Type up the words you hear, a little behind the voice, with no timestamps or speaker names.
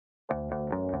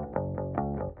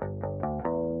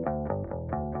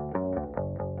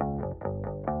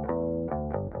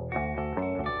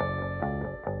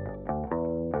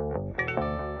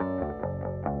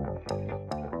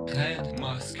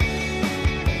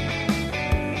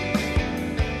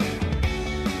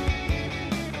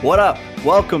What up?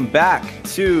 Welcome back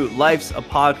to Life's a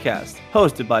Podcast,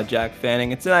 hosted by Jack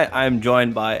Fanning. And tonight I'm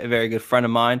joined by a very good friend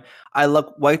of mine. I'd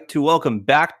like to welcome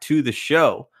back to the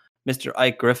show, Mr.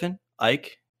 Ike Griffin.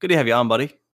 Ike, good to have you on,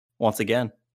 buddy, once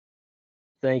again.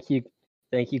 Thank you.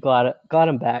 Glad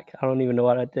I'm back. I don't even know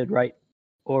what I did right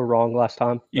or wrong last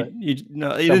time. You didn't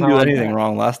do anything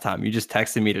wrong last time. You just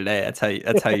texted me today. That's how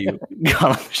you got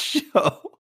on the show.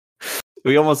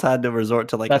 We almost had to resort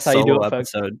to a solo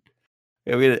episode.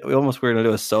 Yeah, we almost were going to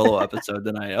do a solo episode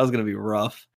tonight. That was going to be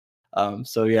rough.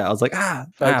 So yeah, I was like,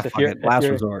 fuck it, last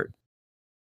resort.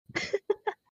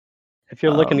 If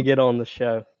you're looking to get on the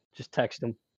show, just text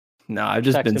him. No, I've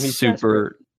been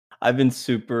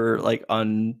super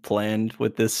unplanned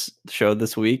with this show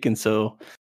this week, and so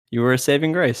you were a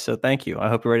saving grace. So thank you. I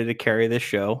hope you're ready to carry this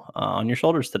show on your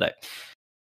shoulders today.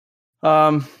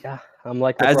 Yeah, I'm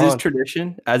like LeBron.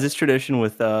 As is tradition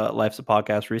with Life's a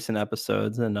Podcast recent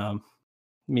episodes, and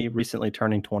me recently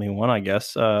turning 21, I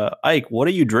guess. Ike, what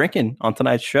are you drinking on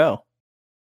tonight's show?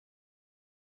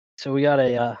 So we got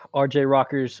a RJ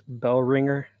Rockers Bell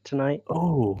Ringer tonight.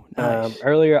 Oh, nice.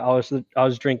 Earlier I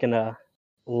was drinking a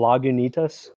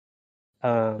Lagunitas.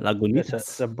 Lagunitas.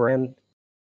 It's a brand.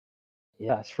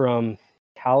 Yeah, it's from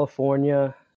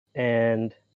California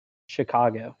and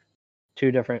Chicago.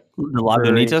 Two different. The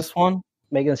Lagunitas one?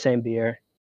 Making the same beer.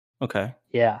 Okay.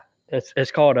 Yeah.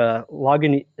 It's called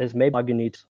Lagunitas. It's made by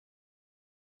Lagunitas.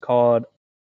 Called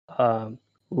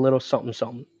Little Something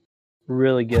Something.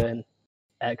 Really good.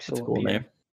 Excellent cool beer. Name.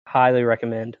 Highly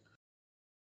recommend.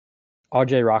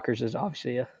 RJ Rockers is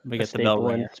obviously a staple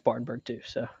in Spartanburg too.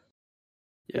 So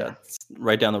yeah, it's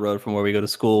right down the road from where we go to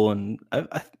school, and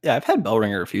I've had Bell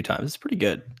Ringer a few times. It's pretty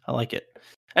good. I like it.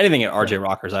 Anything at RJ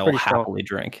Rockers, I will happily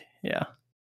drink. Yeah,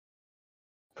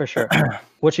 for sure.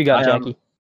 What you got, Jackie?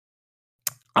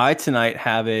 I tonight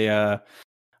have a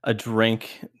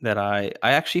drink that I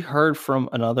actually heard from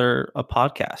a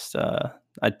podcast.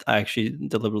 I actually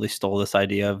deliberately stole this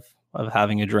idea of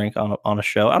having a drink on a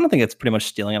show. I don't think it's pretty much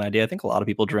stealing an idea. I think a lot of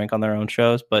people drink on their own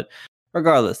shows, but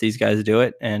regardless, these guys do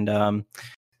it. And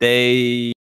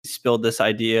they spilled this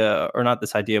idea, or not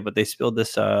this idea, but they spilled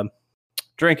this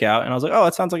drink out. And I was like, oh,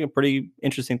 it sounds like a pretty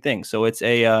interesting thing. So it's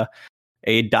a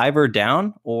diver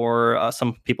down, or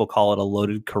some people call it a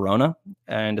loaded Corona.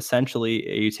 And essentially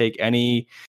you take any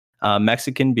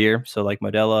Mexican beer, so like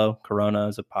Modelo, Corona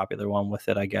is a popular one with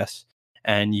it, I guess,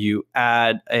 and you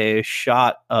add a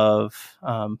shot of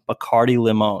Bacardi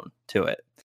Limon to it,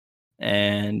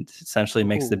 and essentially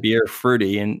makes the beer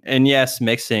fruity. And yes,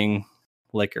 mixing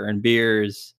liquor and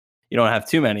beers, you don't have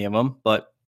too many of them,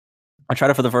 but I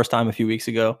tried it for the first time a few weeks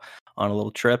ago on a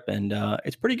little trip, and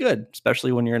it's pretty good,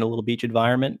 especially when you're in a little beach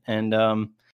environment. And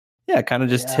it kind of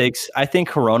just takes, I think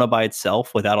Corona by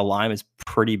itself without a lime is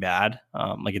pretty bad.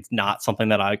 It's not something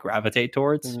that I gravitate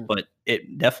towards, but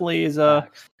it definitely is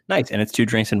nice. And it's two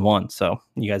drinks in one. So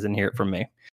you guys didn't hear it from me,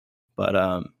 but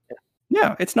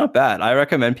it's not bad. I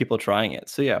recommend people trying it.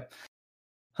 So yeah,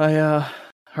 I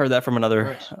heard that from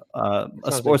another a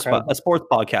sports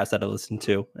podcast that I listened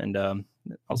to, and I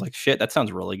was like, shit, that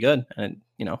sounds really good, and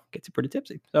it gets you pretty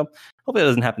tipsy. So hopefully it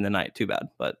doesn't happen tonight too bad,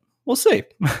 but we'll see.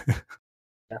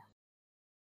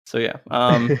 So yeah,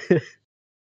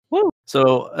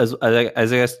 so as I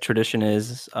guess tradition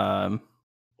is,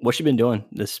 what you been doing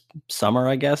this summer?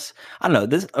 I guess I don't know.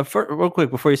 This real quick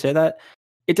before you say that,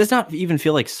 it does not even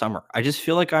feel like summer. I just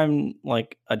feel like I'm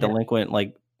like a delinquent,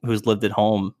 who's lived at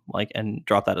home, and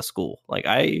dropped out of school.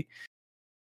 I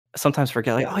sometimes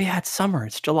forget, oh yeah, it's summer,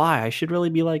 it's July. I should really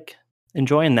be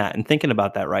enjoying that and thinking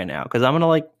about that right now, because I'm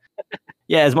gonna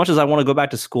as much as I want to go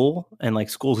back to school, and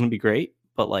school's gonna be great,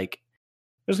 but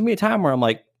there's gonna be a time where I'm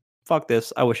like, fuck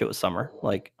this, I wish it was summer,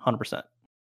 100%.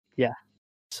 Yeah.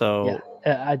 So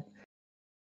I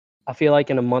feel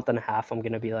like in a month and a half I'm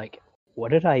gonna be like,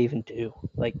 what did I even do?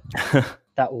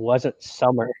 That wasn't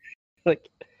summer.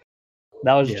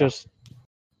 That was just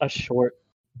a short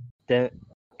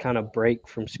kind of break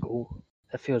from school.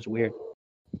 That feels weird.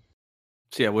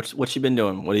 So yeah, what you been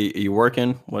doing? What are you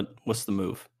working? What's the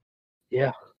move?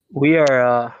 Yeah,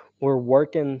 we're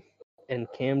working in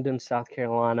Camden, South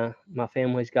Carolina. My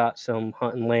family's got some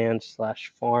hunting land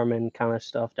 / farming kind of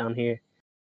stuff down here.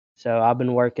 So I've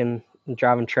been working,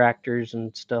 driving tractors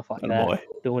and stuff like that. Boy.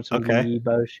 Doing some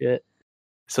Evo shit.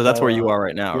 So that's where you are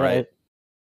right now, right?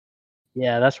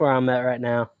 Yeah, that's where I'm at right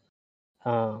now.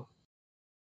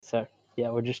 So yeah,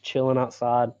 we're just chilling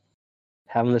outside,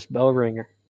 having this bell ringer.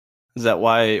 Is that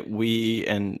why we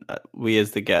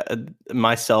as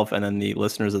myself and then the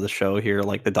listeners of the show hear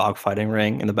the dog fighting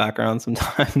ring in the background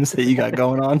sometimes that you got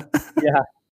going on?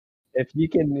 if you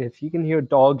can hear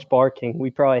dogs barking,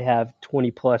 we probably have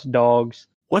 20 plus dogs.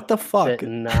 What the fuck?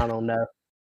 Sitting, I don't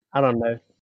know,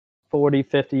 40,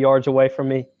 50 yards away from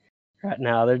me right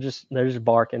now. They're just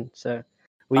barking. So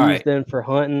we use them for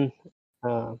hunting.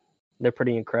 They're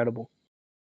pretty incredible.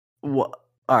 What?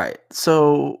 All right.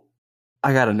 So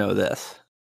I got to know this.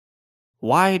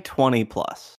 Why 20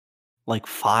 plus? Like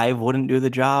 5 wouldn't do the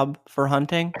job for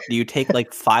hunting? Do you take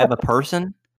like 5 a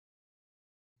person?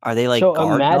 Are they like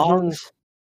guard dogs?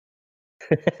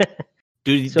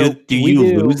 Do you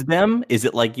lose them? Is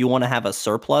it like you want to have a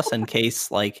surplus in case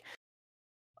like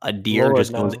a deer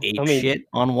just goes ape shit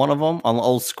on one of them, on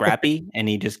old Scrappy, and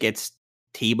he just gets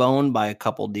T-boned by a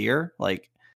couple deer? Like,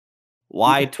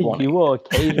 why 20? You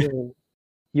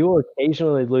will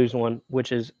occasionally lose one,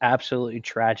 which is absolutely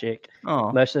tragic.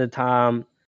 Oh. Most of the time,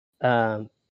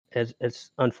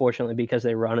 it's unfortunately because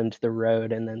they run into the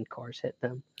road and then cars hit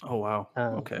them. Oh wow.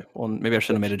 Okay. Well, maybe I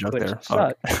shouldn't have made a joke there.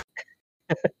 Sucks.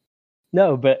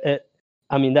 No, but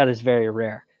that is very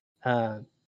rare.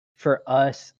 For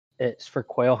us, it's for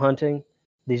quail hunting.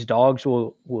 These dogs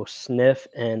will sniff,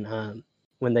 and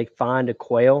when they find a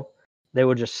quail, they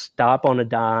will just stop on a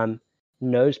dime,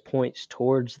 nose points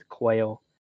towards the quail,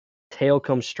 tail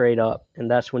comes straight up, and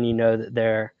that's when you know that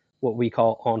they're what we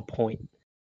call on point.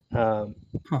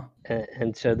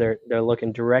 And so they're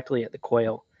looking directly at the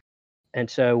quail. And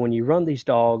so when you run these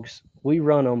dogs, we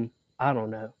run them, I don't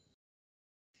know,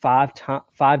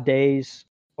 5 days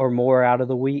or more out of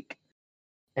the week.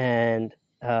 And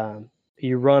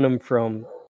you run them from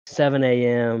 7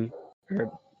 a.m.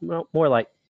 or more like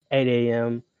 8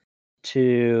 a.m.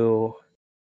 to,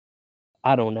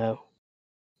 I don't know,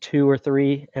 2 or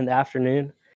 3 in the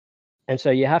afternoon. And so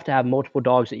you have to have multiple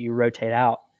dogs that you rotate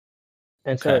out.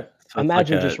 And so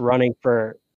imagine just running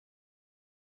for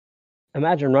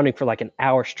like an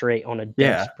hour straight on a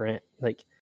dead sprint. Like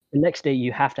the next day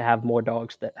you have to have more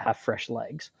dogs that have fresh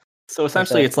legs. So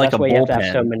essentially it's like a bullpen. You have to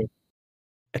have so many.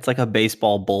 It's like a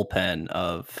baseball bullpen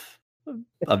of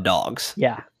dogs.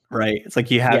 Yeah. Right. It's like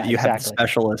you have the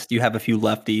specialist, you have a few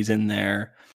lefties in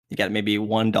there. You got maybe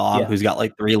one dog who's got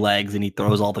like 3 legs and he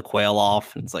throws all the quail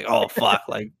off, and it's like, oh fuck,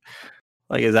 like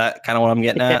is that kind of what I'm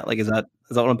getting at? Like is that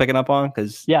what I'm picking up on?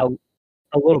 Because a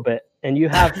little bit. And you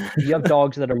have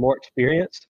dogs that are more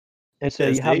experienced, and so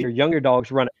you have your younger dogs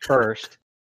run it first,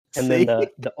 and then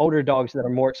the older dogs that are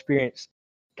more experienced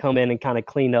come in and kind of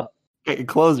clean up. Get your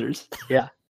closers. Yeah,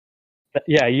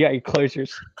 you got your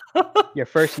closers. Your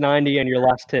first 90 and your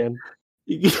last 10.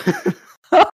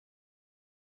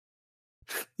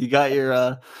 You got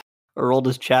your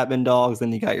Aroldis Chapman dogs,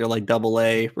 then you got your like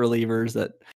AA relievers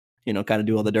that kind of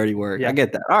do all the dirty work. Yeah. I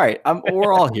get that. All right,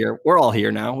 we're all here. We're all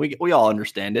here now. We all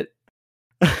understand it.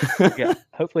 Yeah,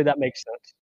 hopefully that makes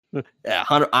sense. Yeah,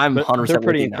 I'm 100%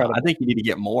 pretty incredible. I think you need to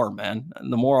get more, man.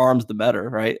 And the more arms, the better,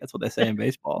 right? That's what they say in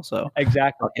baseball. So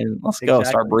exactly. Let's go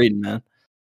start breeding, man.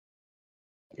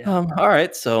 Yeah. All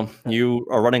right, so you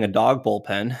are running a dog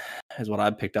bullpen, is what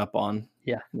I picked up on.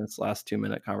 Yeah. In this last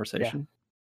 2-minute conversation. Yeah.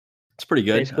 It's pretty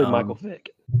good. Basically, Michael Vick.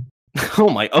 Oh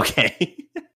my. Okay.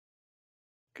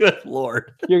 Good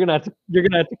Lord. You're gonna have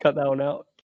to cut that one out.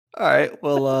 All right.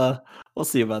 Well, we'll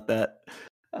see about that.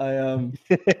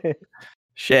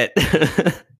 Shit.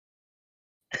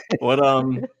 What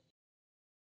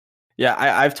Yeah,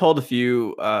 I've told a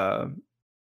few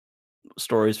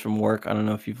stories from work. I don't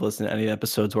know if you've listened to any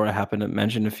episodes where I happen to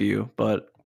mention a few,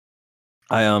 but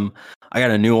I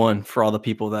got a new one for all the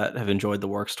people that have enjoyed the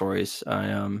work stories.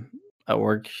 I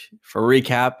work for a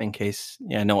recap in case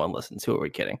no one listens. Who are we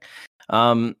kidding?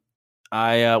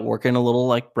 I work in a little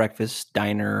like breakfast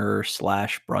diner /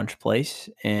 brunch place,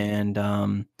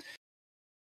 and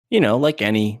like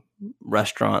any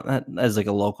restaurant that is like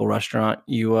a local restaurant,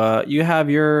 you have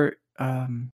your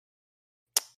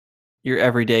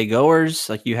everyday goers,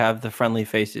 like you have the friendly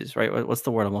faces, right? What's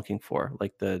the word I'm looking for?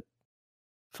 Like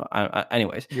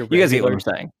anyways, you guys get what I'm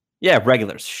saying. Yeah,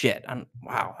 regulars. Shit.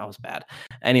 Wow, that was bad.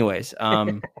 Anyways,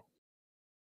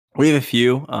 we have a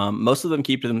few. Most of them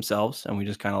keep to themselves, and we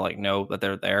just kind of like know that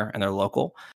they're there and they're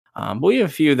local. But we have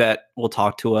a few that will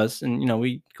talk to us, and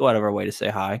we go out of our way to say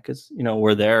hi because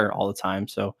we're there all the time.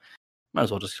 So might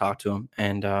as well just talk to them.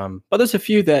 And but there's a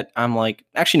few that I'm like,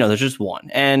 actually no, there's just one,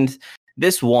 and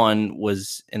this one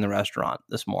was in the restaurant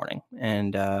this morning,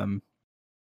 and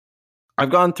I've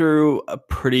gone through a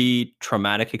pretty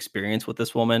traumatic experience with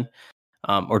this woman,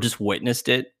 or just witnessed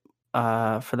it,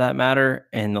 for that matter,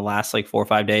 in the last like 4 or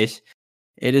 5 days.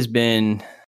 It has been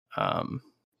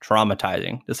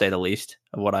traumatizing, to say the least,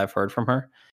 of what I've heard from her.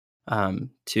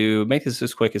 To make this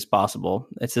as quick as possible,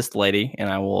 it's this lady, and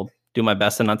I will do my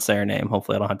best to not say her name.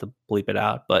 Hopefully I don't have to bleep it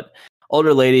out. But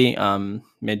older lady,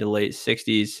 mid to late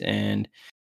 60s, and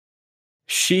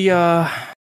she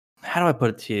how do I put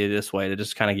it to you this way to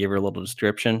just kind of give her a little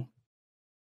description?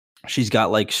 She's got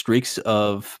like streaks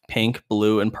of pink,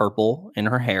 blue, and purple in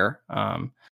her hair.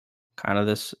 Kind of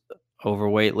this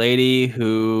overweight lady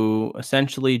who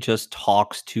essentially just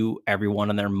talks to everyone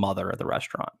and their mother at the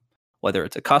restaurant, whether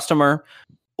it's a customer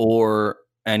or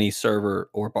any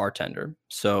server or bartender.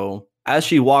 So as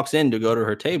she walks in to go to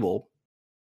her table,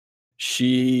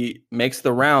 she makes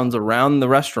the rounds around the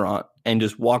restaurant and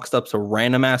just walks up to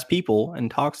random ass people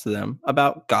and talks to them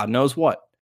about God knows what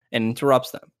and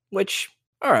interrupts them, which,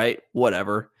 all right,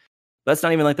 whatever. That's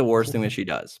not even like the worst thing that she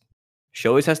does. She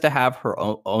always has to have her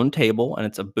own table, and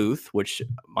it's a booth, which,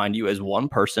 mind you, as one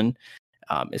person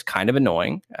is kind of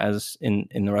annoying as in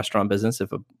the restaurant business.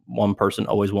 If one person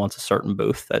always wants a certain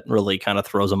booth, that really kind of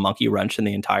throws a monkey wrench in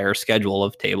the entire schedule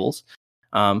of tables.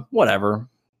 Whatever.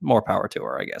 More power to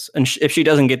her, I guess. And if she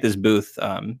doesn't get this booth,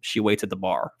 she waits at the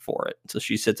bar for it. So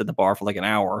she sits at the bar for like an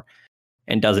hour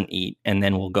and doesn't eat, and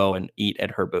then will go and eat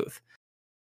at her booth.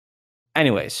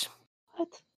 Anyways,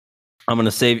 What?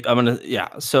 Yeah.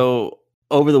 So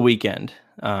over the weekend,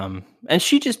 and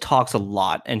she just talks a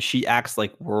lot, and she acts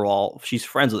like she's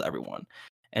friends with everyone,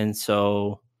 and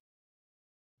so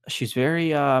she's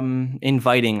very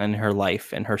inviting in her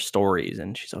life and her stories,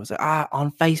 and she's always like,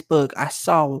 on Facebook I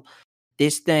saw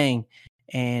this thing,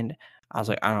 and I was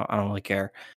like, I don't really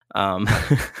care. And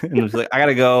I was like, I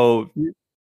gotta go.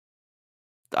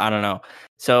 I don't know.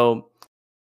 So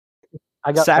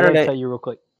I gotta tell you real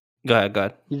quick. Go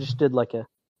ahead. You just did like a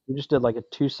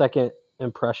 2-second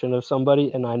impression of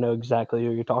somebody, and I know exactly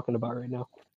who you're talking about right now.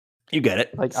 You get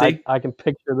it. Like, see? I can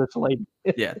picture this lady.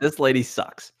 Yeah, this lady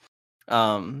sucks.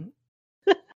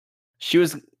 She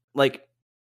was like,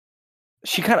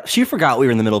 she forgot we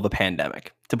were in the middle of a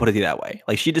pandemic, to put it that way.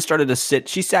 Like, she just started to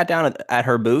she sat down at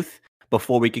her booth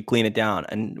before we could clean it down,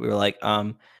 and we were like,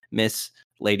 Miss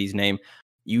Lady's name,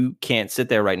 you can't sit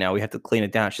there right now. We have to clean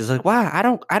it down. She's like, wow,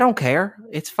 I don't care.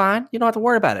 It's fine. You don't have to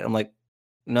worry about it. I'm like,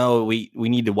 no, we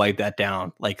need to wipe that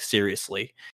down. Like,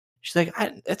 seriously. She's like,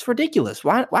 it's ridiculous.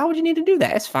 Why would you need to do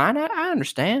that? It's fine. I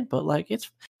understand, but like,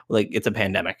 it's a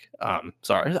pandemic.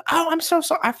 Sorry. Oh, I'm so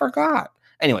sorry. I forgot.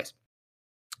 Anyways.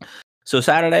 So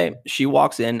Saturday, she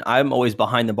walks in. I'm always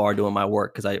behind the bar doing my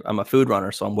work because I'm a food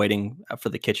runner. So I'm waiting for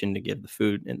the kitchen to give the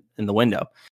food in the window.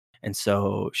 And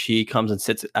so she comes and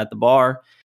sits at the bar.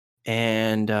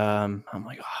 And I'm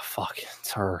like, oh, fuck,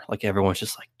 it's her. Like, everyone's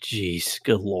just like, geez,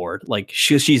 good Lord. Like,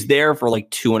 she's there for like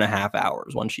 2.5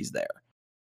 hours when she's there.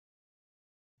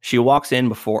 She walks in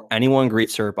before anyone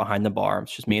greets her behind the bar.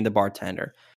 It's just me and the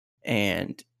bartender.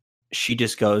 And she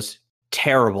just goes,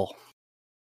 terrible.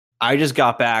 I just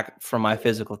got back from my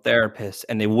physical therapist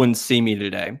and they wouldn't see me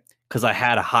today because I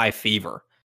had a high fever,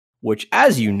 which,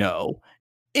 as you know,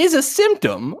 is a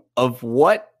symptom of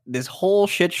what this whole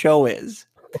shit show is.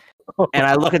 And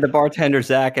I look at the bartender,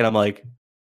 Zach, and I'm like,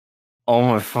 oh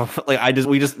my, like,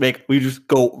 we just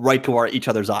go right to each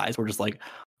other's eyes. We're just like,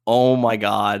 oh my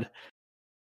God,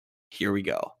 here we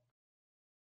go.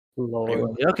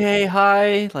 Lord. Okay,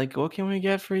 hi. Like, what can we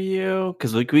get for you?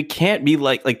 Because like, we can't be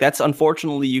like that's,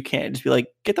 unfortunately, you can't just be like,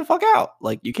 get the fuck out.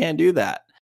 Like, you can't do that.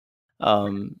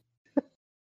 And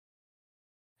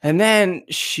then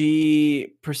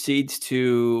she proceeds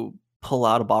to pull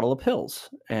out a bottle of pills,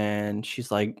 and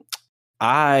she's like,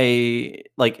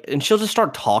 and she'll just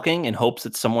start talking in hopes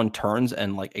that someone turns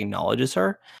and like acknowledges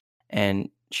her, and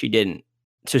she didn't.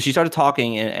 So she started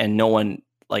talking, and no one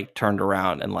like turned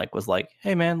around and like was like,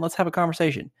 hey man, let's have a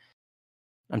conversation.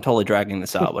 I'm totally dragging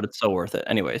this out, but it's so worth it.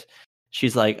 Anyways,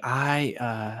 she's like,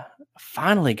 I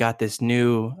finally got this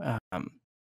new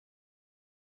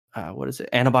what is it,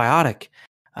 antibiotic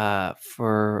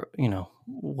for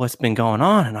what's been going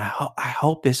on, and I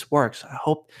hope this works.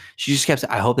 She just kept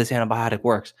saying, I hope this antibiotic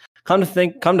works. Come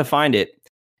to find it,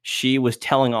 she was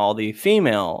telling all the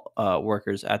female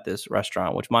workers at this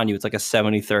restaurant, which, mind you, it's like a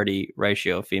 70-30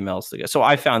 ratio of females to go. So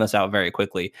I found this out very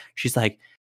quickly. She's like,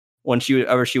 when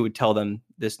she would tell them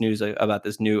this news about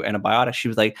this new antibiotic, she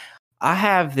was like, I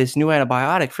have this new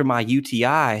antibiotic for my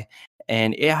UTI,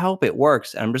 and I hope it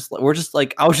works. And I was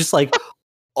just like,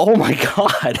 oh my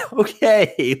God,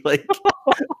 okay, like,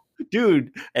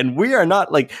 dude. And we are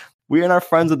not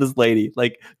friends with this lady.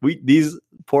 Like, these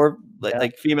poor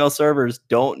like female servers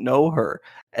don't know her,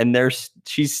 and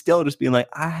she's still just being like,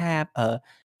 I have a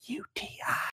UTI.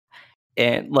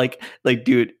 And like,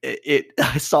 dude,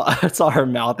 I saw her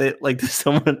mouth it like to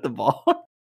someone at the bar, and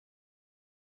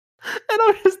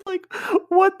I'm just like,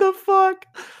 what the fuck?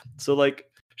 So like,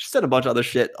 she said a bunch of other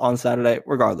shit on Saturday.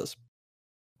 Regardless,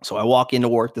 So I walk into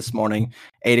work this morning,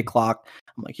 8 o'clock.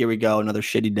 I'm like, here we go, another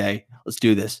shitty day. Let's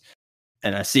do this.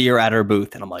 And I see her at her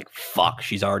booth, and I'm like, fuck,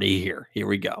 she's already here. Here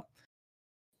we go.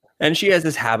 And she has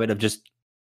this habit of just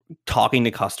talking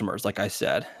to customers, like I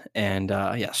said, and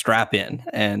strap in.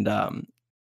 And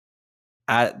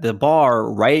at the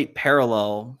bar, right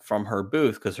parallel from her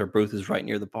booth, because her booth is right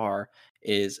near the bar,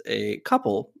 is a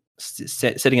couple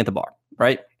sitting at the bar,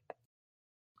 right?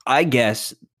 I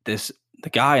guess the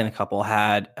guy in the couple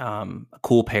had a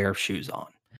cool pair of shoes on.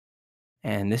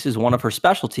 And this is one of her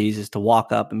specialties, is to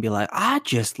walk up and be like, I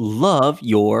just love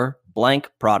your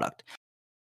blank product.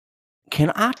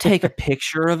 Can I take a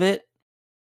picture of it?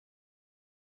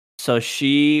 So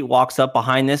she walks up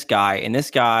behind this guy, and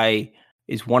this guy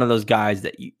is one of those guys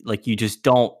that you just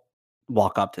don't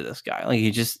walk up to this guy. Like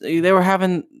they were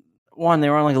having they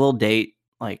were on like a little date,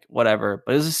 like whatever.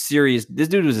 But this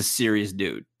dude was a serious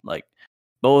dude. Like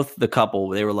both the couple,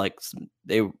 they were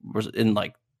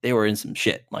in some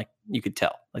shit. Like you could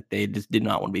tell, like they just did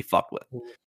not want to be fucked with.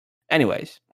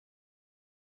 Anyways,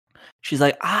 she's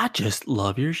like, I just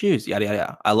love your shoes. Yada, yada,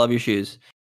 yada. I love your shoes.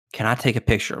 Can I take a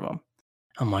picture of them?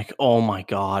 I'm like, oh my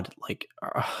God, like,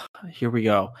 here we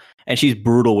go. And she's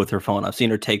brutal with her phone. I've seen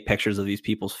her take pictures of these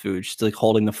people's food. She's like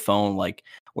holding the phone, like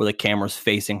where the camera's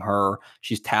facing her.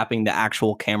 She's tapping the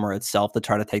actual camera itself to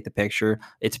try to take the picture.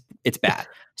 It's bad.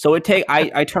 So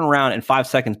I turn around and 5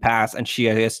 seconds pass, and she,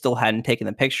 I guess, still hadn't taken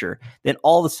the picture. Then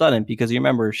all of a sudden, because you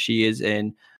remember she is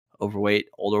an overweight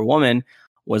older woman,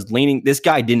 was leaning. This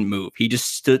guy didn't move. He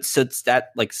just stood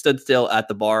still at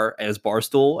the bar at his bar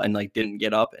stool and like didn't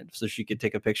get up, and so she could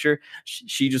take a picture.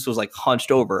 She just was like hunched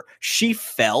over. She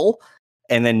fell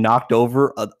and then knocked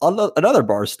over another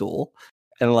bar stool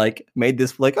and like made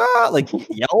this like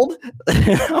yelled.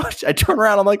 I turn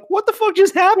around. I'm like, what the fuck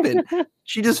just happened?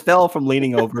 She just fell from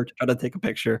leaning over to try to take a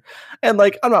picture, and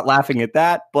like I'm not laughing at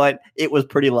that, but it was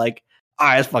pretty like, all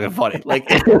right, that's fucking funny. Like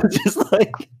it was just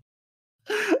like.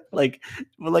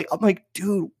 I'm like,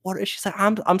 dude, what is she saying?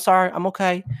 I'm sorry, I'm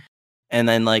okay. And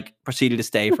then like proceeded to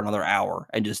stay for another hour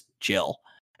and just chill.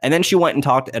 And then she went and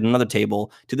talked at another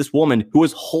table to this woman who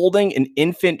was holding an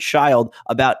infant child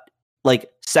about like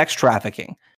sex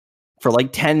trafficking for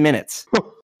like 10 minutes.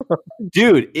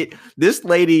 Dude, this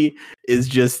lady is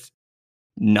just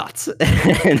nuts.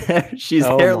 And she's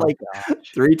there like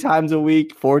 3 times a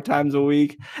week, 4 times a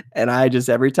week, and I just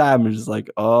every time I'm just like,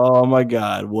 oh my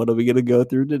God, what are we gonna go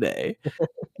through today?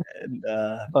 And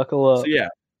buckle up. So yeah,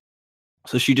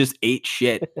 so she just ate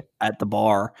shit at the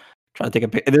bar trying to take a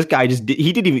picture. This guy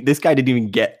this guy didn't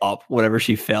even get up whenever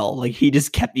she fell. Like he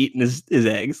just kept eating his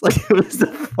eggs. Like it was the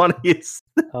funniest.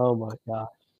 Oh my God,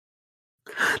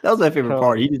 that was my favorite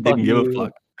part. He just didn't give a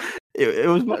fuck. It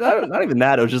was not even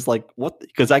that. It was just like, what?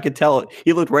 Because I could tell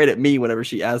he looked right at me whenever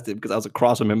she asked him, because I was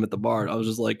across from him at the bar. And I was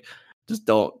just like,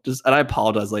 and I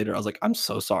apologized later. I was like, I'm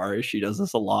so sorry. She does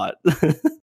this a lot.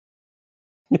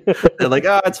 They're like,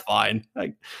 oh, it's fine.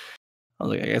 I was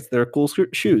like, I guess they're cool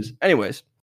shoes. Anyways,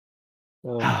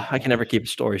 I can never keep a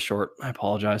story short. I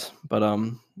apologize. But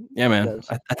yeah, man,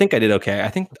 I think I did okay. I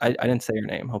think I didn't say your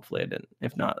name. Hopefully I didn't.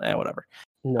 If not, whatever.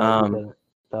 No, you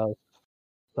didn't.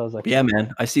 That was like, yeah,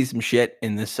 man. I see some shit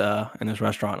in this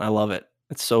restaurant. I love it.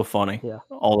 It's so funny. Yeah,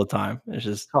 all the time. It's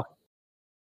just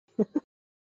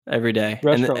every day.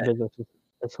 Restaurant business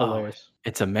is hilarious.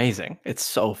 It's amazing. It's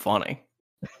so funny.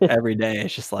 Every day,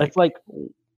 it's just like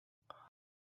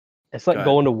it's like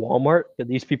going to Walmart, but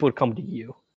these people would come to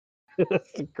you.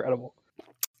 That's incredible.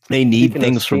 They need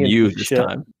things from you this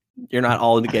time. You're not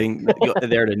all getting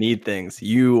there to need things.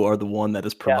 You are the one that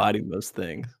is providing those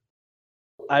things.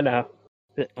 I know.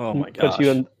 Oh my gosh. Puts you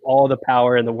in all the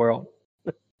power in the world.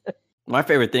 My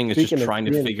favorite thing is just trying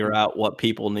to figure out what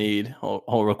people need.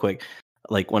 Hold real quick.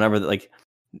 Like whenever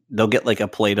they'll get like a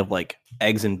plate of like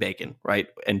eggs and bacon, right?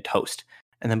 And toast.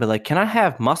 And then be like, can I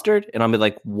have mustard? And I'll be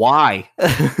like, why?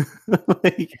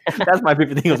 Like, that's my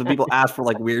favorite thing is when people ask for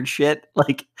like weird shit,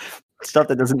 like stuff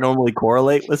that doesn't normally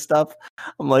correlate with stuff.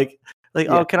 I'm like,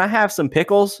 oh, can I have some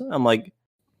pickles? I'm like,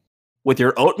 with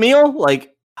your oatmeal?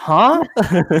 Like, huh?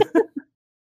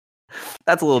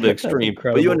 That's a little bit extreme,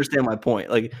 but you understand my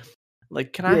point.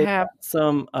 Like, can I have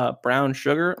some brown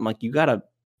sugar? I'm like, you got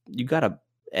a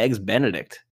eggs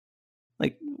Benedict.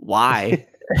 Like, why?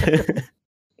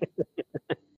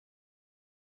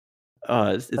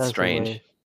 It's strange. Hilarious.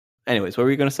 Anyways, what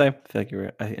were you gonna say? I feel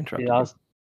like I interrupted. I was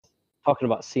talking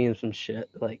about seeing some shit.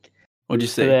 Like, what'd you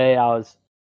say? Today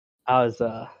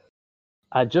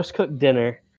I just cooked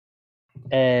dinner,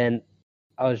 and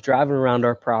I was driving around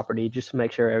our property just to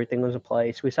make sure everything was in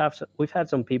place. We've had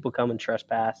some people come and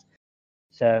trespass,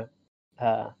 so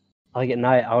like at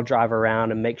night, I'll drive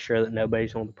around and make sure that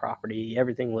nobody's on the property.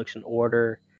 Everything looks in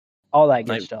order, all that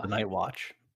good stuff. The night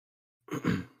watch.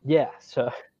 Yeah.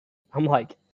 So I'm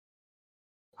like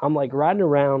riding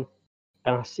around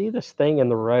and I see this thing in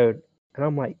the road and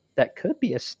I'm like, that could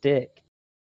be a stick.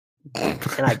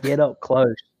 And I get up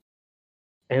close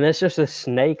and it's just a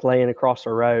snake laying across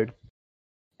the road.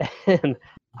 And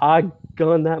I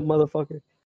gun that motherfucker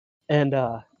and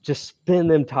just spin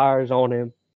them tires on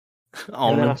him.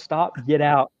 And then I stop, get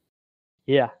out.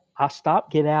 Yeah, I stop,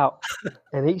 get out,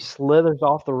 and he slithers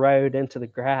off the road into the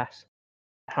grass.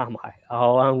 I'm like,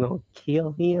 oh, I'm gonna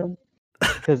kill him.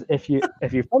 Because if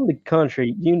you're from the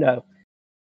country, you know,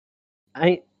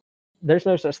 there's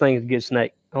no such thing as a good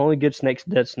snake. Only good snake's a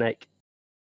dead snake.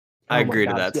 I agree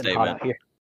to that statement. Hot out here.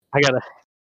 I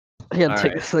gotta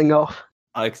take this thing off.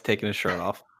 Alex taking his shirt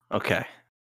off. Okay.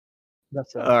 All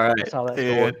right. That's how that's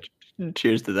going.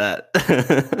 Cheers to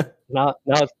that. Now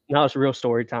it's real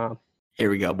story time. Here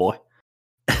we go, boy.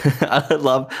 I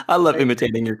love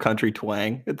imitating your country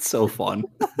twang. It's so fun.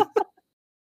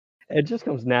 It just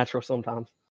comes natural sometimes.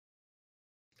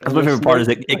 That's my favorite part is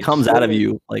it comes out of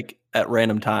you like at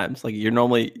random times. Like you're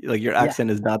normally like your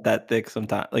accent is not that thick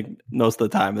sometimes, like most of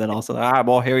the time. And then also, all right,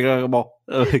 boy, here we go, boy.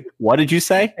 Like, what did you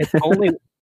say?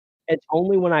 It's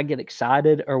only when I get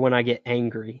excited or when I get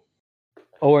angry,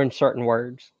 or in certain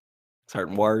words.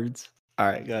 Certain words. All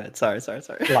right, go ahead. Sorry.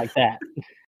 Like that.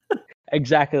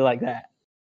 Exactly like that.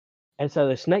 And so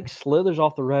the snake slithers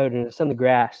off the road and it's in the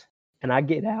grass. And I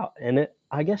get out and it,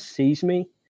 I guess, sees me.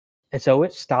 And so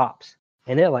it stops.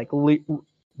 And it like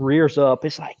rears up.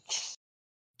 It's like...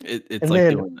 It's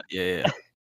like doing that. Yeah.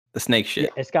 The snake shit. Yeah,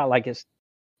 it's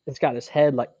got its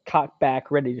head like cocked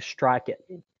back, ready to strike at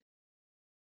me.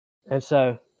 And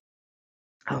so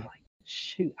I'm like,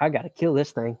 shoot, I got to kill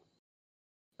this thing.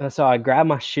 And so I grab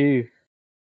my shoe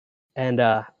and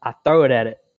I throw it at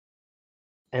it.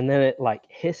 And then it like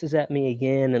hisses at me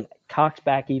again and cocks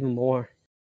back even more.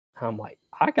 I'm like,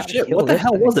 I got to kill this thing. What the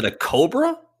hell was it? A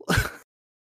cobra?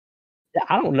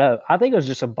 I don't know. I think it was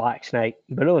just a black snake,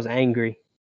 but it was angry.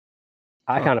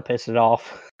 I kind of pissed it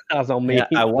off. That was on me. Yeah,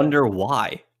 I wonder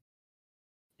why.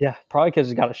 Yeah, probably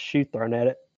because it got a shoe thrown at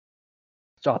it.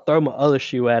 So I throw my other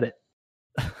shoe at it.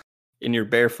 And you're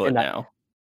barefoot now.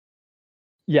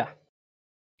 Yeah.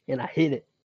 And I hit it.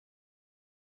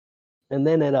 And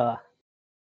then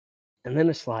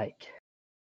it's like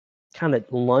kind of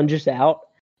lunges out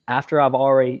after I've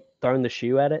already thrown the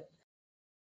shoe at it.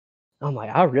 I'm like,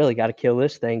 I really got to kill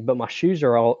this thing, but my shoes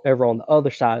are all over on the other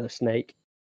side of the snake.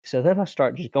 So then I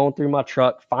start just going through my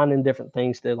truck, finding different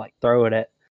things to like throw it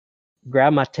at.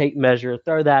 Grab my tape measure,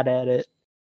 throw that at it.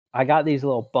 I got these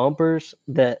little bumpers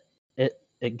that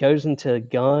it goes into a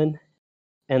gun,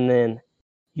 and then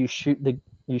you shoot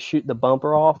the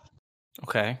bumper off.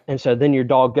 Okay. And so then your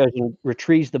dog goes and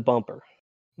retrieves the bumper.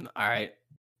 All right.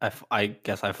 I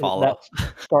guess I follow. That's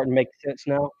starting to make sense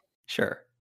now. Sure.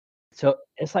 So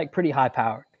it's like pretty high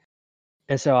powered.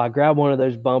 And so I grab one of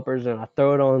those bumpers and I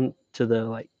throw it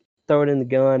in the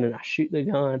gun and I shoot the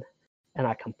gun and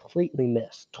I completely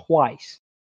miss twice.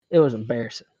 It was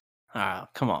embarrassing. Ah,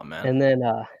 come on, man. And then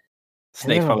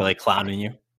Snake's probably like clowning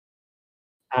you.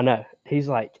 I know.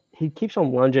 He keeps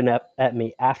on lunging at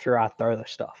me after I throw the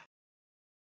stuff.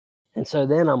 And so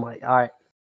then I'm like, all right,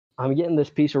 I'm getting this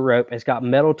piece of rope. It's got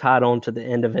metal tied on to the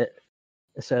end of it.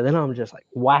 And so then I'm just like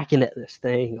whacking at this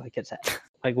thing like it's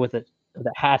like with the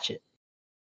hatchet.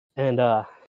 And I'm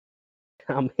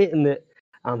hitting it.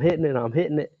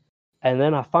 And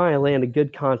then I finally land a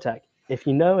good contact. If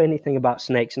you know anything about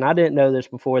snakes, and I didn't know this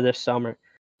before this summer,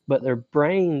 but their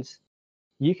brains,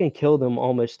 you can kill them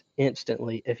almost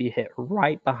instantly if you hit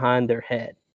right behind their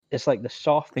head. It's like the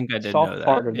soft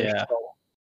part of their skull.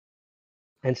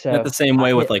 And so that's the same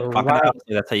way with like crocodiles.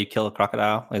 Right, that's how you kill a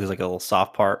crocodile. Like there's like a little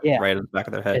soft part right in the back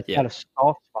of their head. It's got a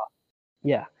soft spot.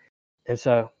 Yeah. And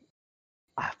so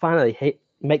I finally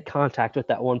make contact with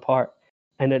that one part,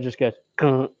 and it just goes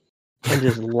and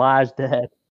just lies dead.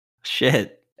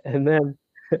 Shit. And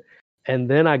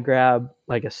then I grab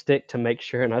like a stick to make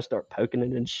sure, and I start poking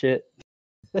it and shit.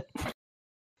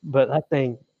 But that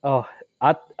thing,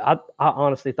 I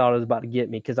honestly thought it was about to get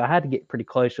me because I had to get pretty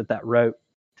close with that rope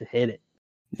to hit it.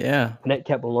 Yeah. And it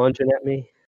kept lunging at me.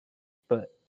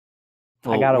 But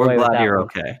I got away with that. We're glad you're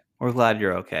okay. We're glad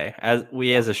you're okay.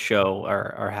 As a show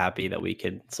are happy that we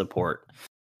could support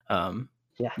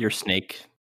your snake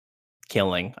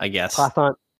killing, I guess.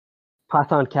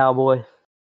 Python cowboy,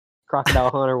 crocodile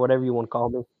hunter, whatever you want to call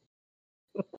me.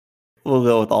 We'll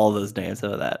go with all those names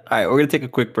of that. All right, we're going to take a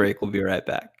quick break. We'll be right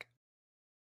back.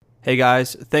 Hey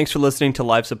guys, thanks for listening to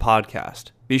Life's a Podcast.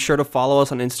 Be sure to follow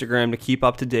us on Instagram to keep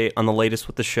up to date on the latest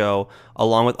with the show,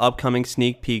 along with upcoming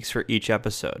sneak peeks for each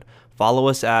episode. Follow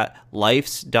us at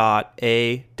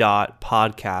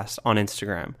lifes.a.podcast on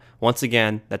Instagram. Once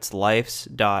again, that's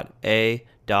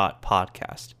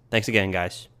lifes.a.podcast. Thanks again,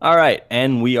 guys. All right,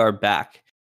 and we are back.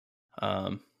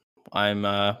 I'm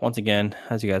once again,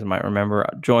 as you guys might remember,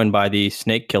 joined by the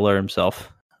snake killer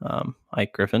himself,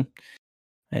 Ike Griffin.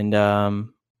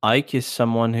 And Ike is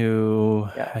someone who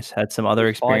has had some other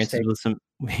experiences with some.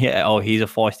 Yeah, oh, he's a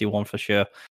feisty one for sure.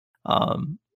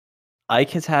 Ike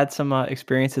has had some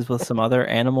experiences with some other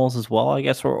animals as well, I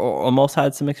guess, or almost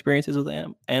had some experiences with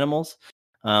animals.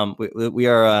 We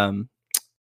are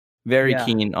very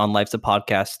keen on Life's a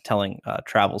Podcast telling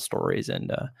travel stories.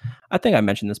 And I think I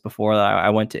mentioned this before that I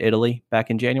went to Italy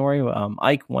back in January.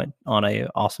 Ike went on a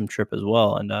awesome trip as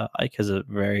well. And Ike has a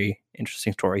very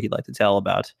interesting story he'd like to tell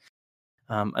about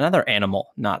another animal,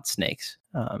 not snakes.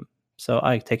 So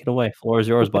Ike, take it away. Floor is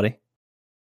yours, buddy.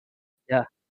 Yeah.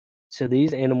 So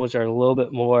these animals are a little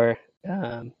bit more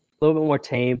tame.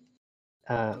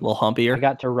 A little humpier. I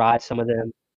got to ride some of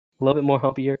them. A little bit more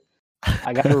humpier.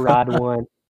 I got to ride one.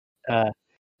 We're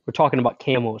talking about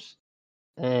camels.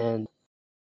 And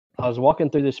I was walking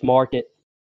through this market,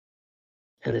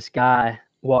 and this guy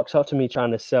walks up to me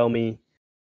trying to sell me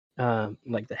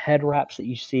like the head wraps that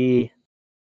you see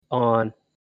on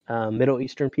Middle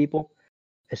Eastern people.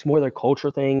 It's more their culture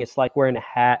thing. It's like wearing a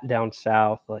hat down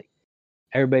south. Like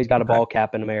everybody's got a ball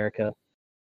cap in America.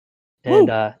 And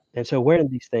so wearing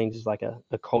these things is like a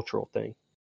cultural thing.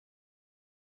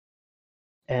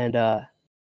 And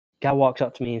guy walks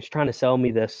up to me and he's trying to sell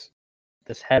me this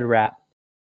head wrap.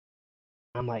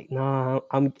 I'm like, no,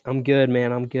 I'm good,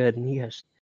 man. I'm good. And he goes,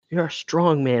 "You're a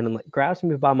strong man," and like grabs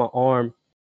me by my arm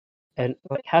and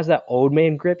like has that old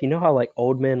man grip. You know how like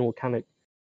old men will kind of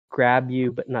grab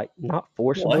you, but not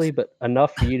forcibly, but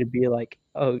enough for you to be like,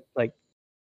 oh, like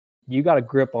you got a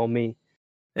grip on me.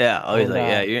 Yeah. Oh, he's like,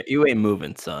 yeah, you ain't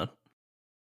moving, son.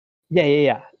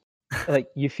 Yeah. Like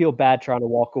you feel bad trying to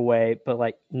walk away, but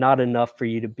like not enough for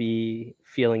you to be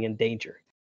feeling in danger.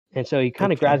 And so he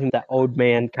kind of grabs me that old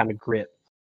man kind of grip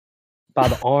by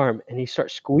the arm, and he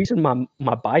starts squeezing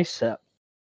my bicep.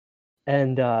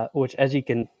 And which, as you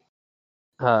can,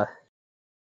 the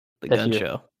gun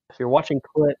show. If you're watching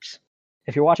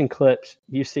clips,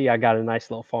 you see I got a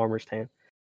nice little farmer's tan.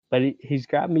 But he's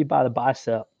grabbing me by the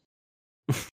bicep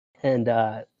and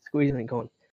squeezing and going,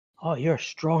 "Oh, you're a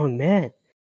strong man."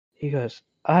 He goes,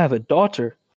 "I have a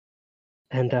daughter,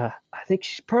 and I think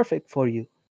she's perfect for you.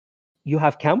 You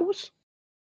have camels?"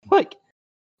 I'm like,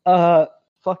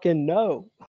 fucking no.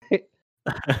 I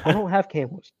don't have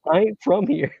camels. I ain't from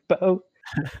here, bro.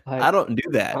 Like, I don't do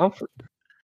that.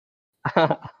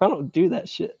 I don't do that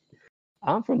shit.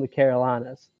 I'm from the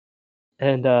Carolinas.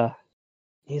 And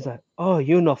he's like, "Oh,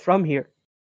 you're not from here."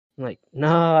 I'm like,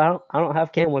 "No, I don't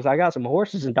have camels. I got some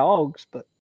horses and dogs, but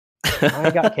I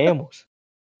ain't got camels."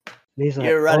 And he's like,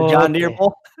 "You ever ride a John Deere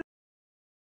bull?"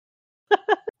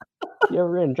 You ever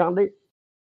ridden John Deere?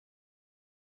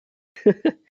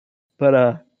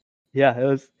 But yeah, it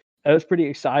was pretty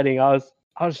exciting. I was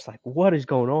just like, what is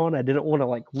going on? I didn't want to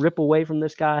like rip away from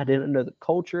this guy. I didn't know the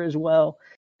culture as well.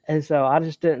 And so I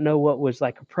just didn't know what was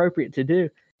like appropriate to do.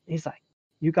 He's like,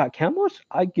 "You got camels?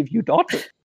 I give you daughter."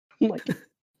 I'm like,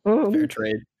 fair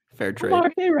trade. I'm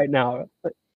okay right now.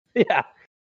 But, yeah.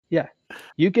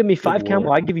 You give me 5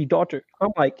 camel, I give you daughter.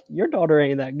 I'm like, your daughter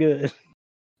ain't that good.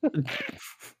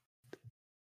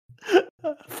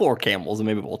 4 camels, and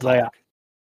maybe we'll talk. Yeah.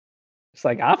 It's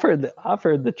like I've heard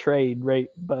the trade rate,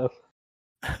 both.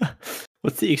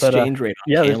 What's the exchange rate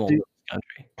on camels in this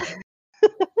country?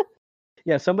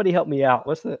 Yeah, somebody help me out.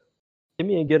 Give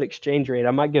me a good exchange rate.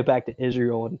 I might go back to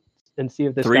Israel and see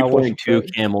if this guy wants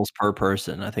 3.2 camels per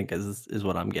person, I think is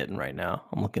what I'm getting right now.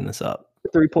 I'm looking this up.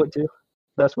 3.2.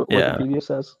 That's what Wikipedia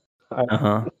says. All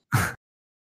right.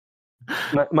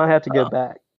 Might have to go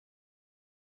back.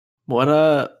 What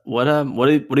have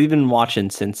you been watching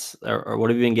since, or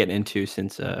what have you been getting into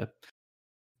since I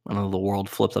don't know, the world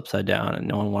flips upside down and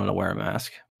no one wanted to wear a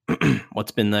mask?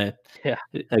 What's been like,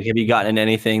 have you gotten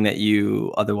anything that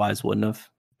you otherwise wouldn't have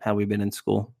had we been in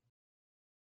school?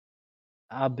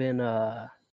 I've been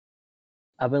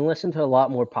listening to a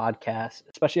lot more podcasts,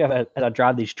 especially as I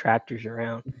drive these tractors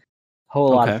around. A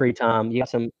whole lot of free time. You got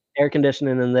some air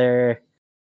conditioning in there,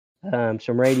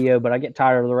 some radio, but I get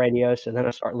tired of the radio, so then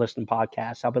I start listening to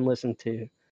podcasts. I've been listening to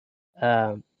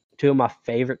 2 of my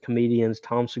favorite comedians,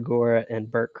 Tom Segura and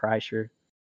Bert Kreischer.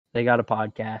 They got a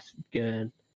podcast.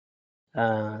 Good.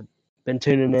 Been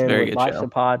tuning in with Life's a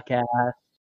Podcast.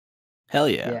 Hell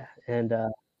yeah. Yeah. And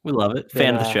We love it.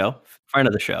 Fan of the show. Friend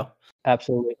of the show.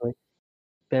 Absolutely.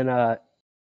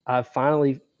 I've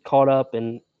finally caught up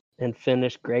and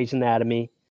finished Grey's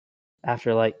Anatomy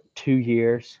after like 2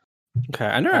 years. Okay,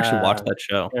 I never actually watched that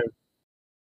show.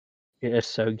 It's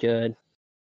so good.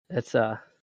 It's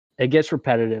it gets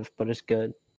repetitive, but it's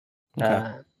good.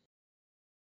 Okay.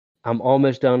 I'm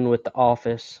almost done with The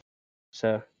Office,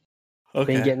 so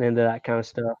been getting into that kind of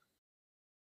stuff.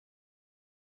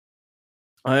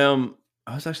 I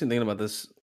was actually thinking about this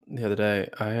the other day.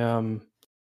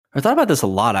 I thought about this a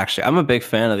lot actually. I'm a big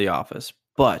fan of The Office,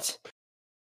 but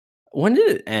when did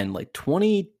it end? Like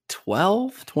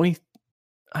 2012, 20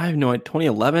 I have no idea,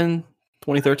 2011,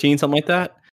 2013, something like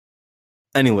that.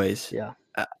 Anyways, Yeah.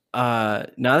 now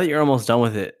that you're almost done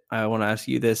with it, I want to ask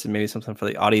you this and maybe something for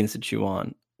the audience to chew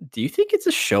on. Do you think it's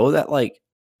a show that like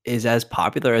is as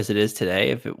popular as it is today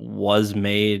if it was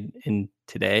made in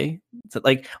today? Is it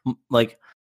like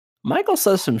Michael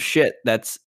says some shit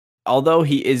that's although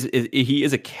he is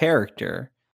a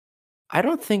character, I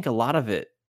don't think a lot of it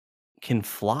can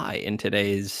fly in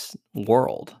today's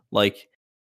world. Like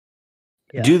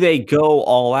do they go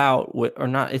all out with, or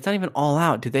not? It's not even all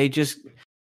out. Do they just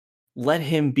let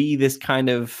him be this kind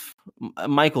of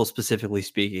Michael specifically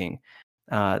speaking,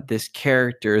 this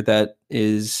character that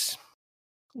is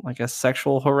like a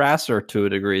sexual harasser to a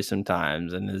degree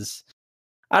sometimes, and is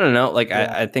I don't know. Like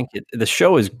I think the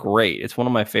show is great. It's one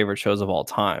of my favorite shows of all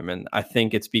time, and I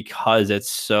think it's because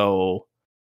it's so.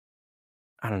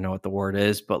 I don't know what the word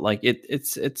is, but like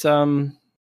it's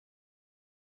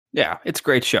yeah, it's a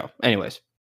great show. Anyways.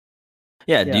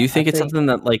 Yeah, do you think it's something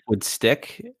that, like, would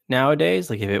stick nowadays,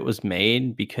 like, if it was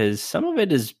made? Because some of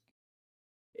it is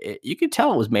you could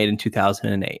tell it was made in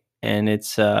 2008, and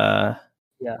it's, Yeah.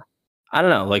 I don't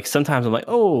know, like, sometimes I'm like,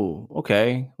 "Oh,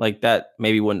 okay," like, that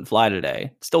maybe wouldn't fly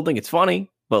today. Still think it's funny,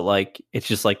 but, like, it's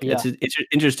just, like, it's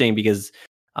interesting because,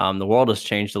 the world has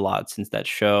changed a lot since that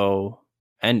show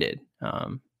ended,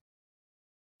 so,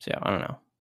 yeah, I don't know.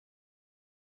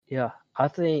 Yeah,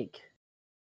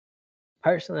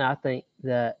 personally, I think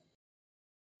that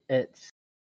it's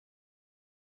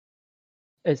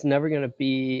never gonna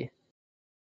be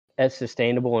as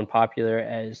sustainable and popular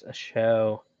as a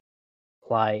show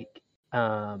like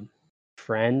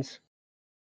Friends,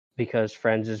 because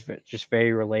Friends is just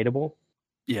very relatable.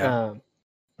 Yeah.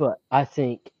 But I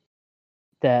think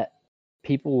that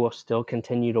people will still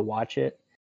continue to watch it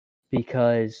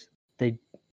because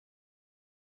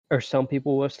some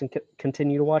people will still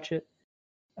continue to watch it.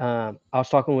 I was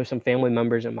talking with some family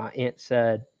members, and my aunt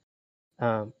said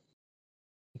um,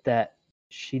 that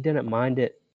she didn't mind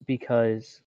it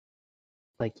because,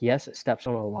 like, yes, it steps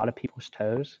on a lot of people's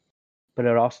toes, but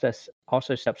it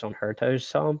also steps on her toes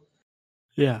some.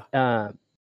 Yeah.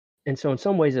 And so in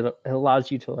some ways it allows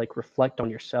you to like reflect on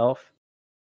yourself,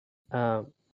 but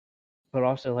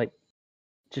also like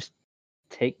just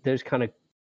take those kind of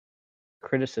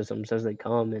criticisms as they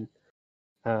come.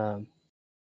 Um,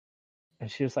 and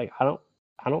she was like, I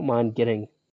don't mind getting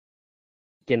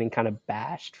kind of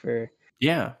bashed for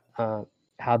Yeah.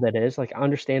 how that is. Like, I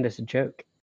understand it's a joke.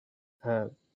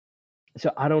 Um,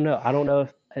 so I don't know. I don't know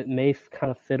if it may kind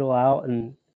of fiddle out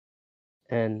and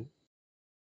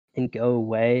go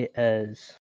away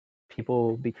as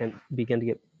people begin to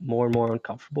get more and more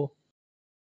uncomfortable.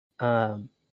 But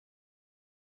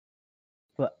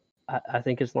I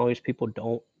think as long as people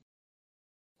don't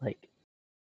like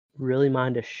really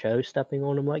mind a show stepping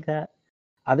on them like that,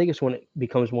 I think it's when it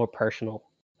becomes more personal,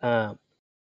 and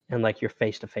like you're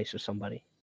face to face with somebody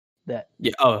that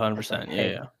Yeah. Oh, that's like, 100%. Yeah,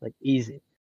 hey, yeah. like easy.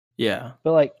 Yeah.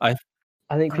 But like I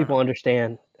I think I don't people know.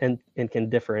 understand and can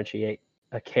differentiate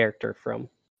a character from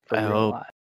I real hope.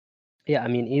 life. Yeah, I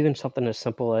mean, even something as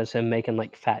simple as him making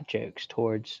like fat jokes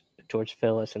towards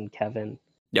Phyllis and Kevin,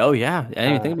 Oh, yeah. I didn't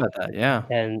even think about that. Yeah.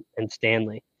 and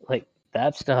Stanley, like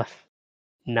that stuff.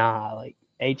 Nah, like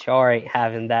HR ain't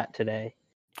having that today.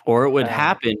 Or it would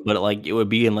happen, but, like, it would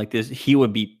be in, like, this he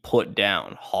would be put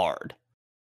down hard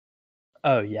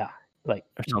Oh yeah, like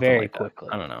or something very like that. I quickly.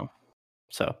 don't know.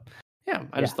 So, yeah,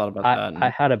 I Yeah, just thought about I that I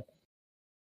and had a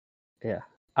yeah,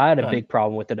 I had a go ahead. big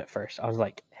problem with it at first. I was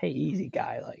like, "Hey, easy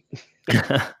guy, like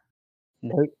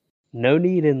no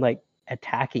need in like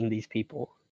attacking these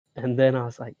people." And then I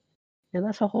was like, "Yeah,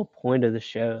 that's the whole point of the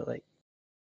show. Like,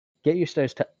 get your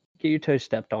toes get your toes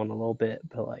stepped on a little bit,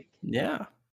 but like, Yeah.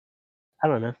 I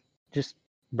don't know, just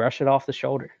brush it off the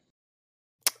shoulder."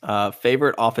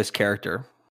 Favorite Office character,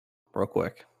 real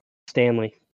quick.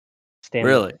 Stanley, Stanley,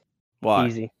 Really? Why?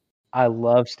 easy. I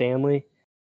love Stanley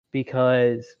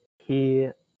because he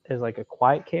is like a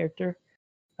quiet character,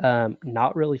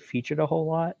 not really featured a whole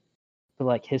lot, but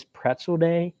like his pretzel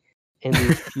day and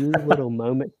these few little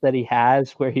moments that he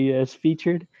has where he is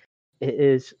featured, it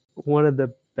is one of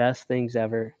the best things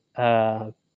ever.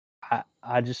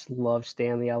 I just love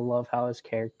Stanley. I love how his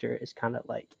character is kind of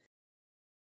like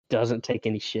doesn't take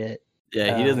any shit.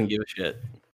 Yeah, he doesn't give a shit.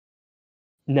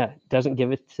 No, doesn't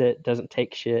give a shit, doesn't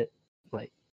take shit.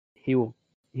 Like he will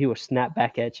snap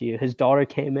back at you. His daughter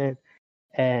came in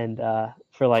and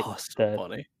for like so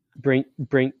funny.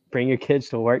 bring your kids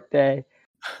to work day,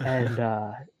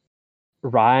 and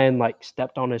Ryan like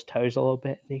stepped on his toes a little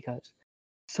bit, and he goes,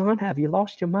 "Son, have you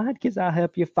lost your mind? Because I'll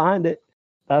help you find it."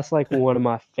 That's like one of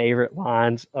my favorite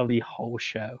lines of the whole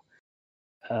show.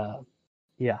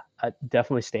 Yeah,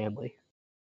 definitely Stanley.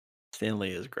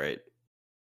 Stanley is great.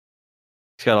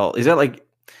 He's got like,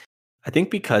 I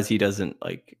think because he doesn't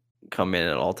like come in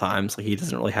at all times, like he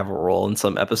doesn't really have a role in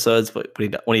some episodes, but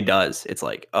when he does, it's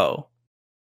like, oh,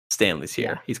 Stanley's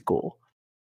here. Yeah. He's cool.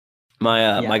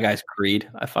 My guy's Creed.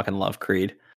 I fucking love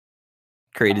Creed.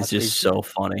 Creed is just so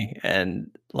funny,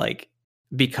 and like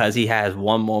because he has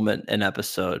one moment an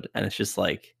episode, and it's just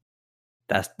like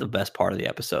that's the best part of the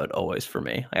episode always for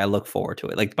me. Like, I look forward to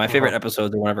it. Like my favorite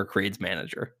episodes are whenever Creed's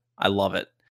manager. I love it.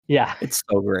 Yeah, it's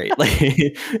so great. Like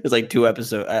it's like 2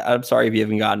 episodes. I'm sorry if you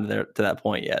haven't gotten there to that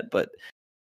point yet, but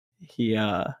he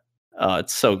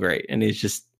it's so great, and he's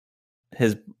just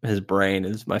his brain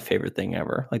is my favorite thing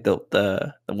ever. Like the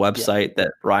website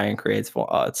that Ryan creates for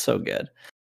it's so good.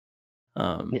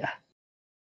 Yeah.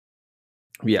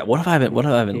 What have I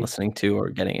been listening to or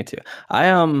getting into?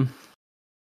 I've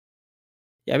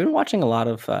been watching a lot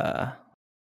of I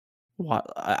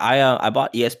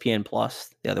bought ESPN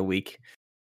Plus the other week.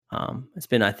 It's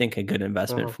been, I think, a good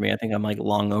investment for me. I think I'm like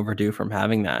long overdue from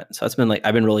having that. So it's been like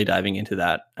I've been really diving into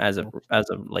that as of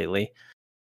lately,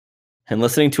 and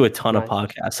listening to a ton of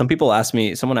podcasts.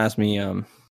 Someone asked me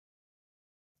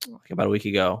like about a week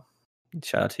ago.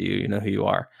 Shout out to you. You know who you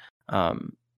are.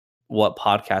 What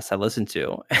podcasts I listen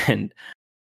to, and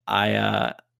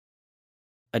I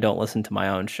don't listen to my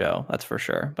own show, that's for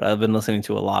sure. But I've been listening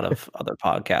to a lot of other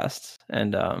podcasts,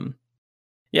 and I'm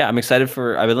excited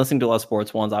I've been listening to a lot of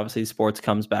sports ones. Obviously, sports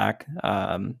comes back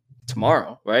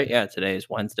tomorrow, right? Yeah, today is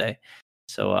Wednesday.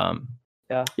 So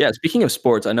speaking of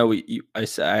sports, I know I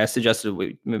suggested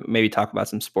we maybe talk about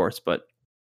some sports, but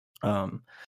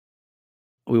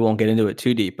we won't get into it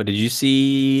too deep. But did you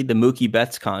see the Mookie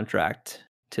Betts contract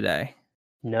today?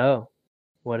 No.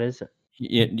 What is it?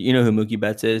 You know who Mookie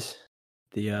Betts is?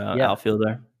 The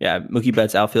outfielder. Yeah, Mookie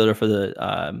Betts, outfielder for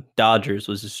the Dodgers,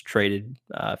 was just traded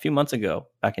a few months ago,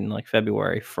 back in like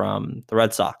February, from the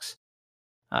Red Sox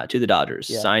to the Dodgers.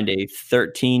 Signed a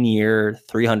 13-year,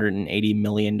 $380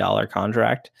 million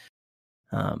contract.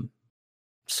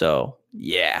 So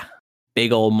yeah,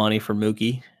 big old money for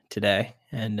Mookie today,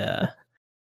 and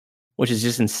which is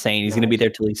just insane. He's going to be there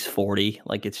till he's 40.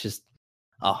 Like it's just,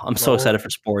 I'm so excited for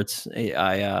sports. It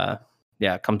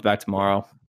comes back tomorrow.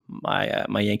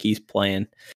 My Yankees playing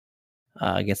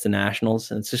against the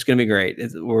Nationals, and it's just going to be great.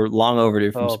 We're long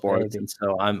overdue from sports, and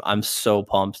so I'm so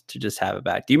pumped to just have it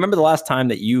back. Do you remember the last time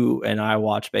that you and I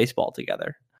watched baseball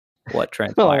together? What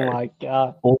transpired? Oh my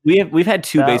god! Well, we've had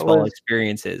 2 baseball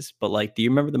experiences, but like, do you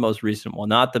remember the most recent one?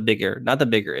 Not the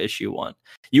bigger issue one.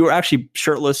 You were actually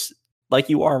shirtless, like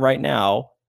you are right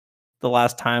now. The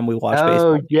last time we watched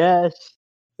baseball. Oh yes.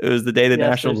 It was the day the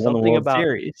Nationals won the World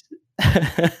Series.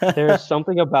 There's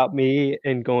something about me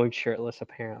and going shirtless,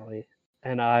 apparently,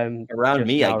 and I'm around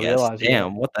me. I guess.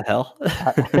 Damn, what the hell?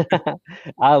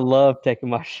 I love taking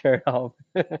my shirt off.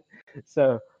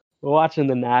 So we're watching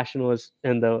the Nationals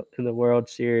in the World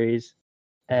Series,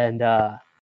 and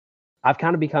I've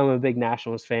kind of become a big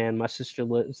Nationals fan. My sister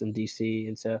lives in DC,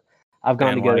 and so I've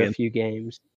gone to go to a few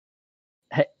games.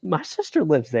 Hey, my sister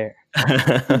lives there.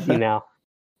 Easy now.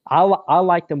 I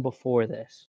liked them before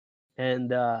this,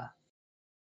 and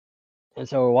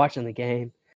so we're watching the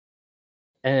game,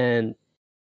 and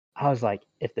I was like,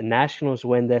 if the Nationals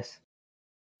win this,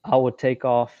 I would take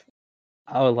off.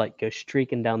 I would like go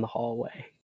streaking down the hallway,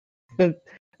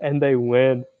 and they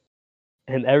win,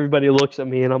 and everybody looks at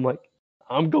me, and I'm like,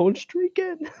 I'm going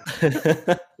streaking.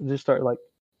 Just start like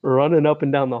running up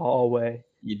and down the hallway.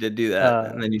 You did do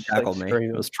that, and then you tackled me.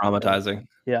 It was traumatizing.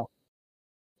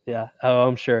 Yeah. Oh,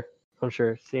 I'm sure.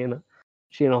 Seeing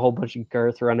a whole bunch of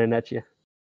girth running at you.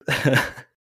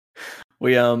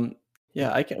 We we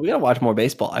gotta watch more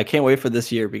baseball. I can't wait for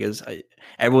this year because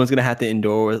everyone's gonna have to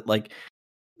endure with like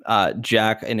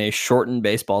Jack in a shortened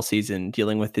baseball season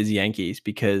dealing with his Yankees,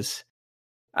 because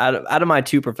out of my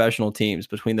two professional teams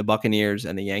between the Buccaneers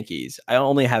and the Yankees, I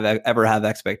only ever have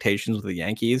expectations with the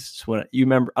Yankees. So when you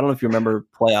remember, I don't know if you remember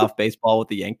playoff baseball with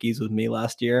the Yankees with me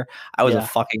last year. I was a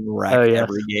fucking wreck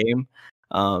every game.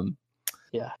 And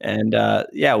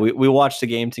we watched the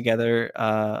game together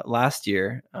last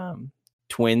year.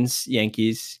 Twins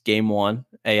Yankees game 1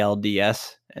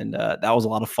 ALDS, and that was a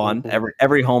lot of fun.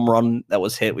 Every home run that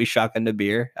was hit, we shotgunned a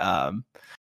beer. It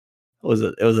was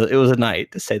a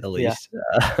night, to say the least.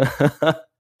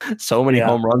 So many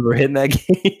home runs were hit in that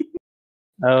game.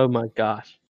 Oh my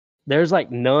gosh, there's like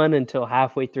none until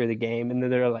halfway through the game, and then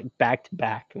they're like back to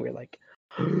back, and we're like,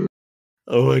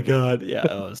 oh my god, yeah,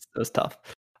 it was tough.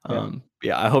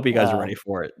 I hope you guys are ready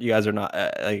for it. You guys are not.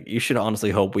 You should honestly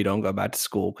hope we don't go back to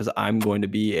school, because I'm going to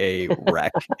be a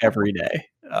wreck every day.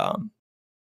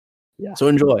 So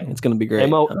enjoy. It's going to be great.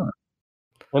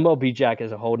 MLB Jack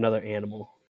is a whole nother animal.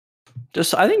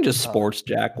 I think sports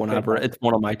Jack. Whenever it's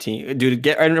one of my team, dude,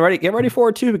 get ready for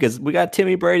it too, because we got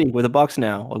Timmy Brady with the Bucks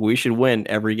now. Like, we should win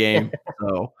every game.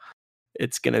 So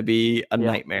it's going to be a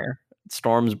nightmare.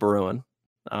 Storms brewing.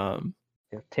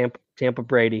 Tampa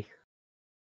Brady.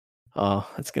 Oh,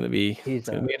 it's gonna be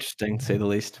interesting, to say the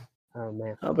least. Oh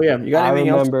man. But yeah, you got anything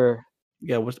else?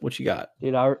 Yeah, what you got?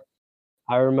 Dude, I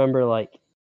remember like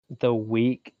the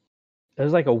week. It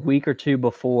was like a week or two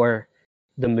before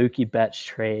the Mookie Betts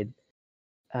trade.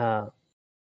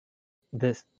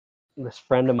 This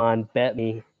friend of mine bet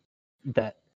me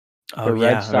that the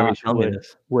Red Sox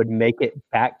would make it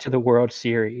back to the World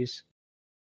Series,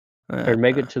 or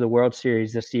make it to the World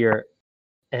Series this year,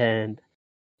 and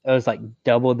it was like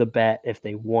double the bet if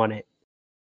they won it.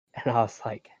 And I was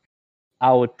like,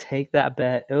 I would take that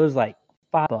bet. It was like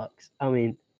 $5. I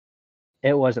mean,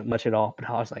 it wasn't much at all, but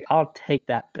I was like, I'll take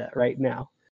that bet right now.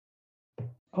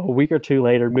 A week or two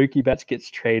later, Mookie Betts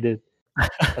gets traded.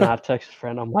 And I text a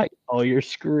friend, I'm like, oh, you're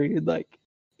screwed. Like,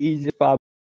 easiest $5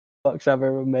 I've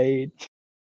ever made.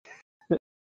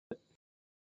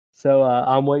 So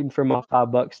I'm waiting for my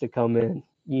 $5 to come in.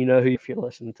 You know who, if you're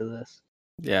listening to this.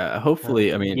 Yeah,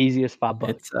 hopefully. I mean, easiest $5.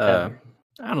 It's I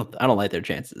don't like their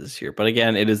chances this year, but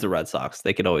again, it is the Red Sox.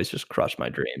 They could always just crush my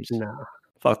dreams. No,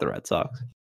 fuck the Red Sox.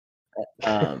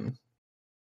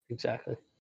 Exactly.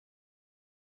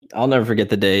 I'll never forget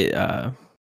the day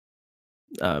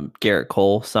Garrett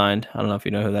Cole signed. I don't know if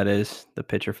you know who that is, the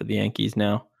pitcher for the Yankees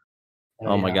now.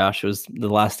 Oh my gosh, it was the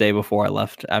last day before I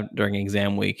left during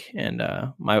exam week, and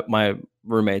my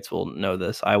roommates will know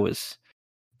this. I was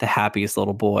the happiest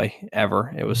little boy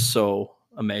ever. It was so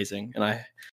amazing, and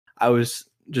I was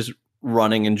just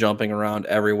running and jumping around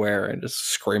everywhere and just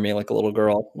screaming like a little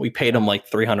girl. We paid him like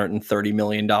 $330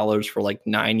 million for like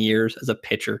 9 years as a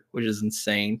pitcher, which is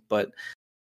insane. But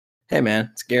hey, man,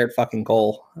 it's Garrett fucking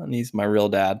Cole, and he's my real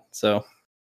dad. So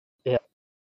yeah.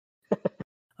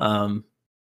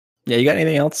 Yeah, you got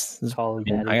anything else?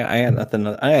 I got nothing.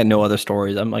 I had no other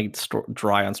stories. I'm like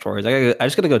dry on stories. I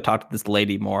just gotta go talk to this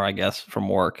lady more, I guess, from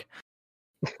work.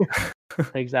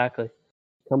 Exactly.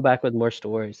 Come back with more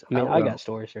stories. I mean, I got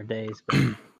stories for days.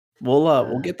 But,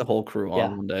 we'll get the whole crew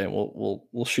on one day.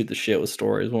 We'll shoot the shit with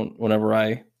stories whenever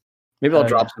I'll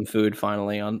drop some food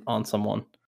finally on someone.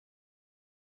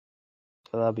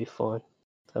 So that'll be fun.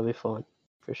 That'll be fun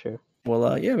for sure.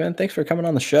 Well, yeah, man. Thanks for coming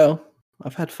on the show.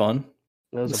 I've had fun.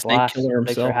 It was a blast.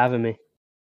 Thanks for having me.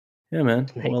 Yeah, man.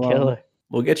 Snake killer.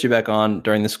 We'll get you back on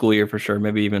during the school year for sure.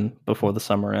 Maybe even before the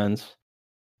summer ends.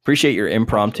 Appreciate your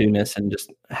impromptu-ness and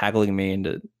just haggling me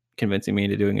into convincing me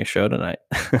into doing a show tonight.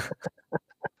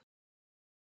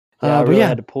 I really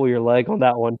had to pull your leg on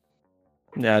that one.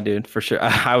 Yeah, dude, for sure.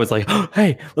 I was like, oh,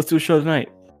 hey, let's do a show tonight.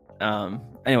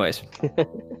 Anyways,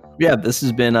 yeah, this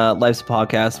has been Life's a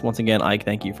Podcast. Once again, Ike,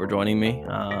 thank you for joining me.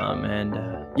 And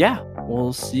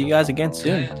we'll see you guys again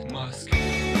soon.